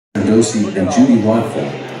Nardozzi and Judy Watford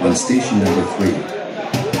on station number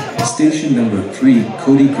 3. Station number 3,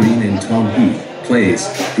 Cody Green and Tom Heath plays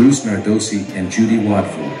Bruce Nardozzi and Judy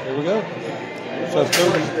Watford. Here we go. So if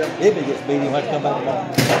Cody, if he gets beat, he'll have to come back tomorrow.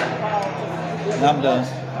 And I'm done.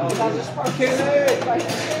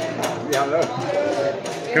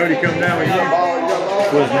 Cody come down with you.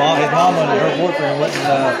 Well, his mama and her boyfriend went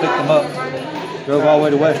and picked him up. Drove all the way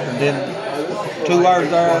to Western. Then 2 hours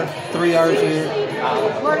there, 3 hours here.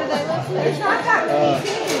 Where do they live?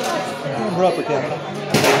 In Rutherford County.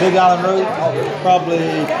 Big Island Road, probably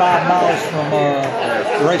 5 miles from the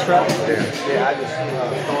racetrack. Yeah, I just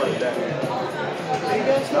started that.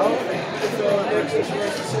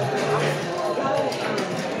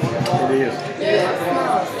 It is.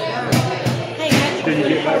 Did you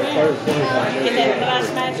get back first? Get that last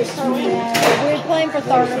match or something? We're playing for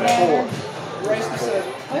third now.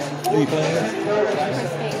 Who you playing with?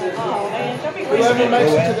 Whoever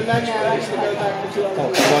makes it to the next race, they go back for 2 hours. Oh,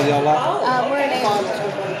 what y'all like? We're in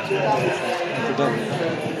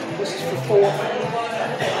This is for 4.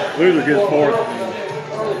 Loser gets 4th.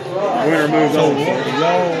 Winner moves on.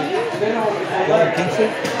 Y'all king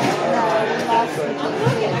seat?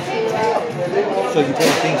 So you play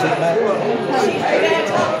a king seat match?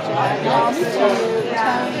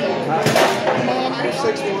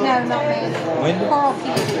 No, not Manny. Wendy? Carl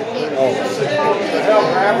King. Oh.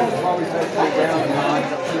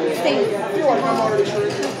 Steve.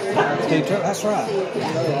 Steve Turner, that's right.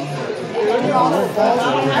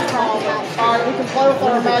 Alright, we can play with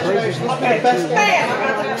our imagination. Let's be the best game.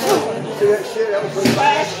 See that shit? That was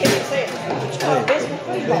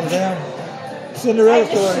Hey, going down. Cinderella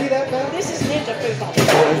story. See that, man? This is ninja football.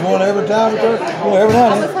 There's one every time. Well, every now I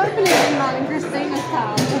and was then. hoping it was not in Christina's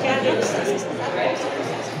time.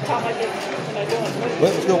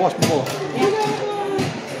 Well, let's go watch the ball.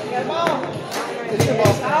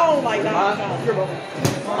 Oh my God.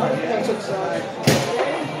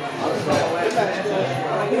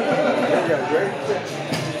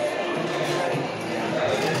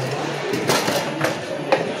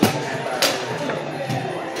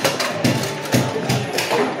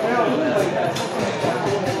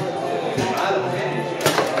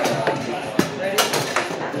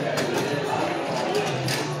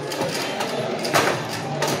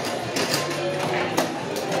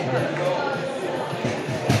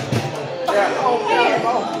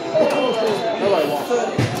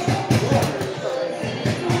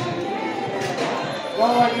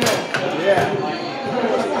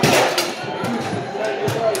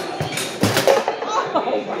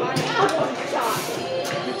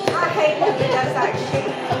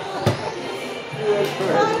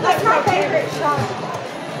 That's my favorite shot.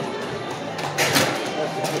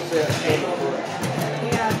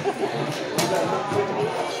 Yeah.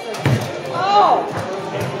 Oh!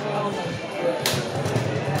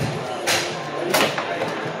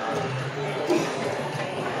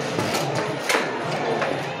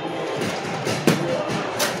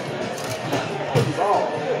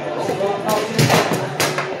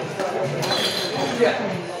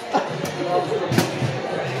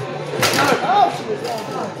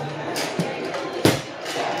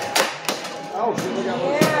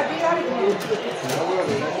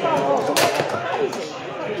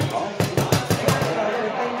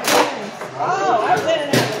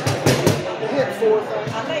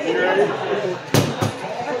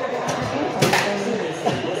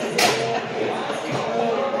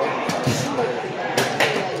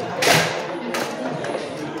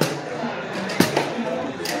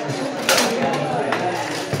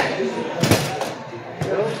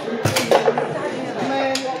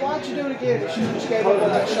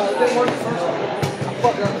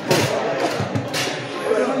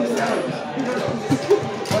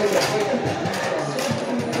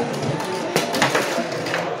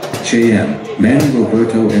 JM, Manny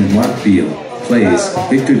Roberto and Mark Beal plays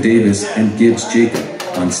Victor Davis and Gibbs Jacob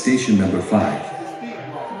on station number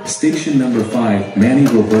 5. Station number 5, Manny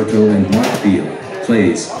Roberto and Mark Beal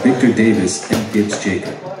plays Victor Davis and Gibbs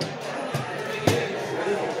Jacob.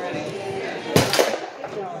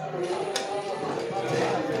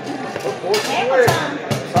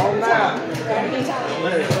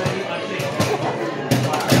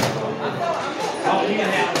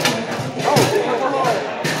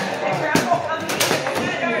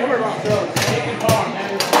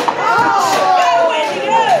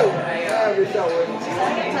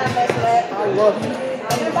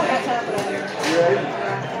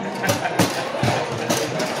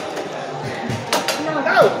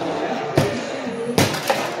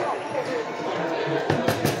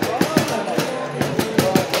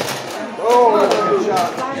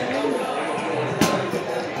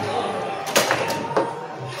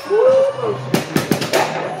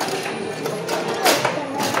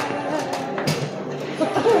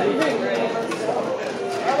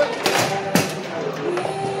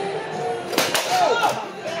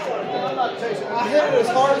 I hit it as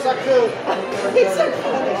hard as I could. He's so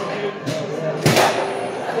funny.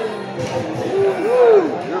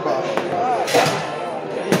 You're about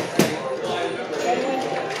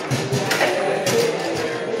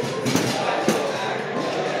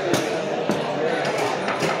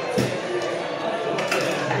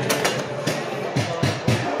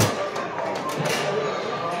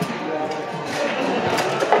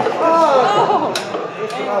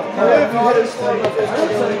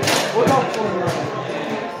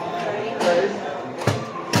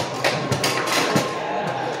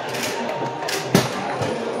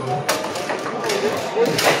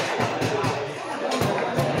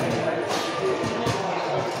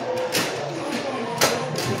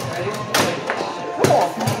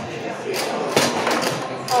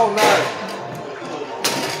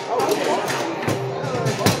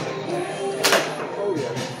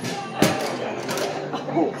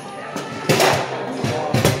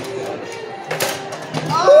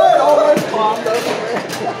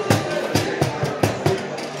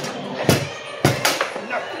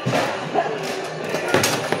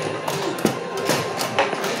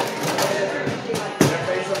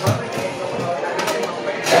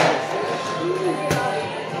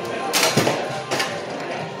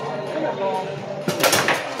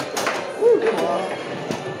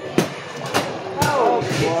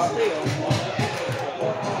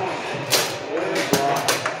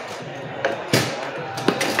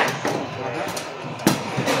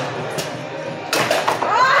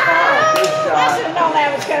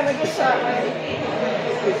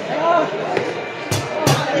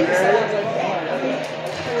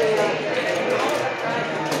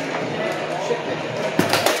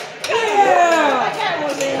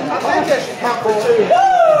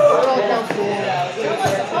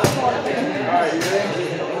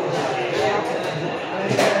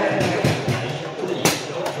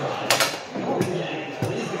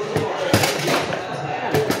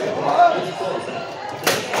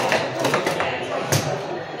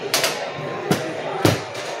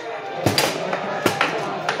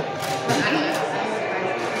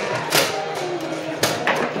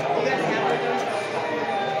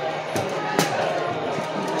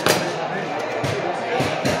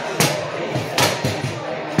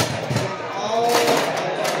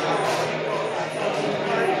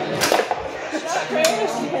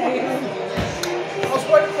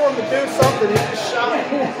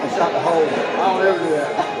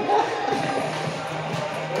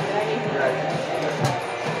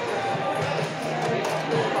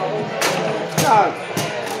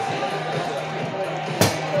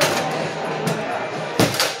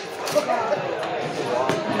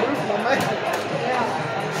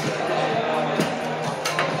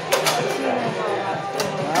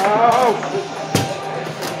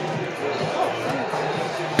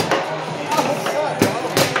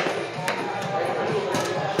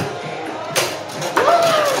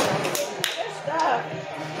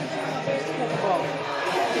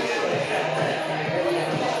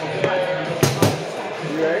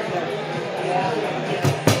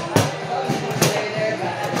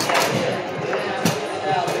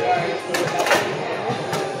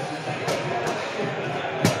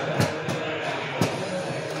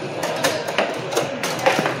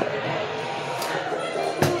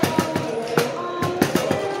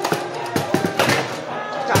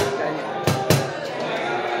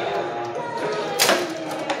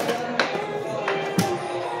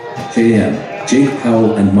JM, Jake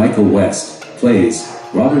Powell and Michael West, plays,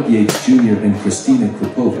 Robert Yates Jr. and Christina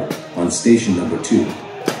Kripova, on station number 2.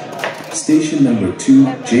 Station number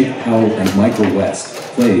 2, Jake Powell and Michael West,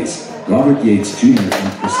 plays, Robert Yates Jr.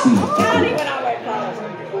 and Christina Kripova.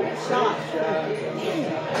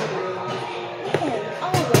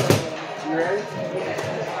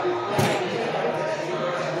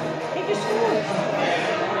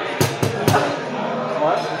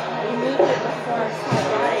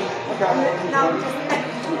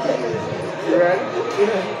 You ready?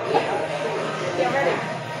 Get ready.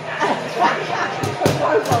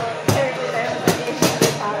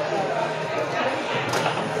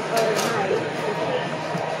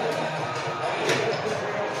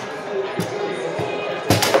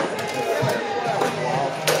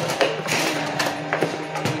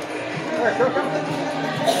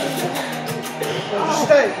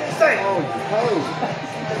 Stay. Oh.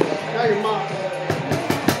 Now your mom.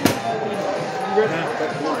 You ready?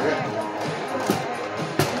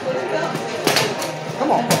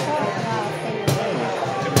 Come on.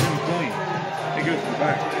 It goes to the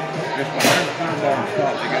back. It's behind the time ball and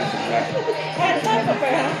stop. It goes to the back.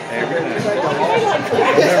 Everything.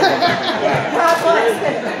 God bless.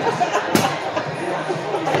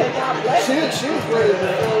 She was ready to throw it in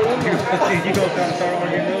there. You gonna kind of start on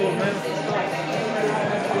your nose, man?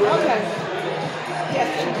 Okay. Yes.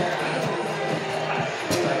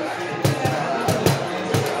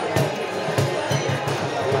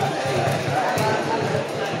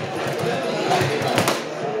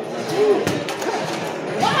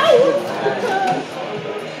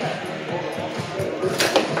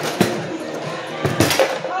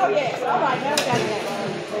 Oh, yes. All right. Now we got it.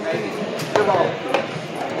 Come on.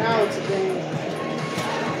 Now it's a game.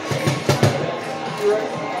 You ready?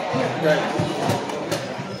 Ready.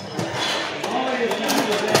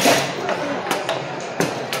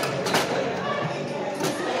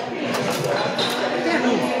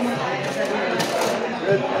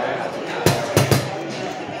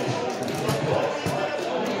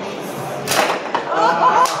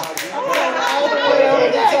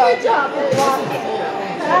 Good job.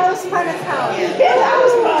 That was fun as hell. Yeah, that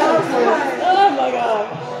was fun. Oh my god.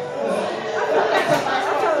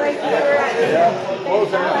 That's all right. You were right there.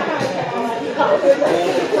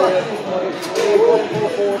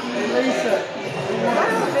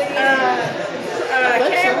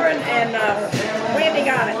 Cameron and Wendy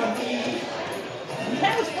got it.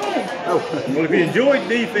 That was fun. Well, if you enjoyed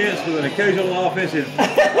defense with an occasional offensive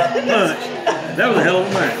punch, that was a hell of a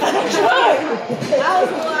match. That's right. That was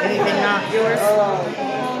a lot. Anything not yours?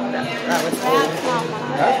 That was cool.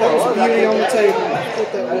 That was beauty on the table. Put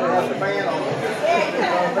that one.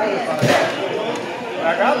 I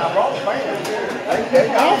brought the fan.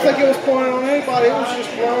 I don't think it was pointing on anybody. It was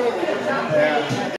just blowing.